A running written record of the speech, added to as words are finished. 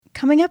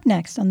coming up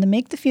next on the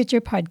Make the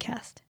Future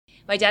podcast.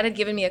 My dad had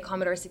given me a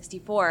Commodore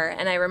 64,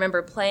 and I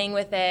remember playing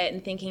with it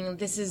and thinking,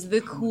 this is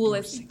the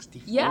coolest.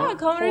 64? Yeah,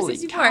 Commodore Holy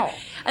 64. cow.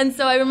 And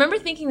so I remember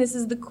thinking this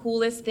is the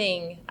coolest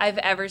thing I've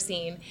ever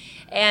seen.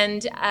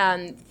 And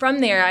from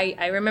there,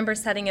 I remember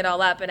setting it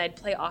all up, and I'd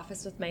play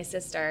Office with my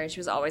sister. She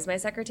was always my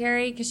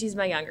secretary because she's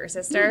my younger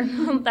sister.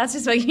 That's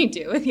just what you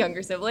do with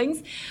younger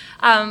siblings.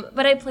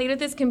 But I played with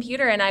this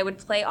computer, and I would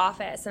play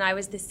Office, and I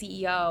was the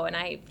CEO, and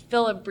I'd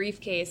fill a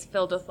briefcase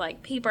filled with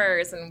like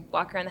papers and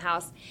walk around the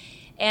house.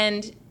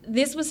 And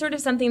this was sort of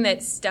something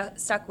that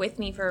stuck with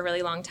me for a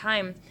really long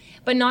time.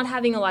 But not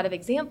having a lot of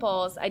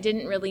examples, I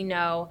didn't really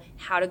know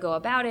how to go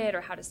about it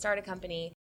or how to start a company.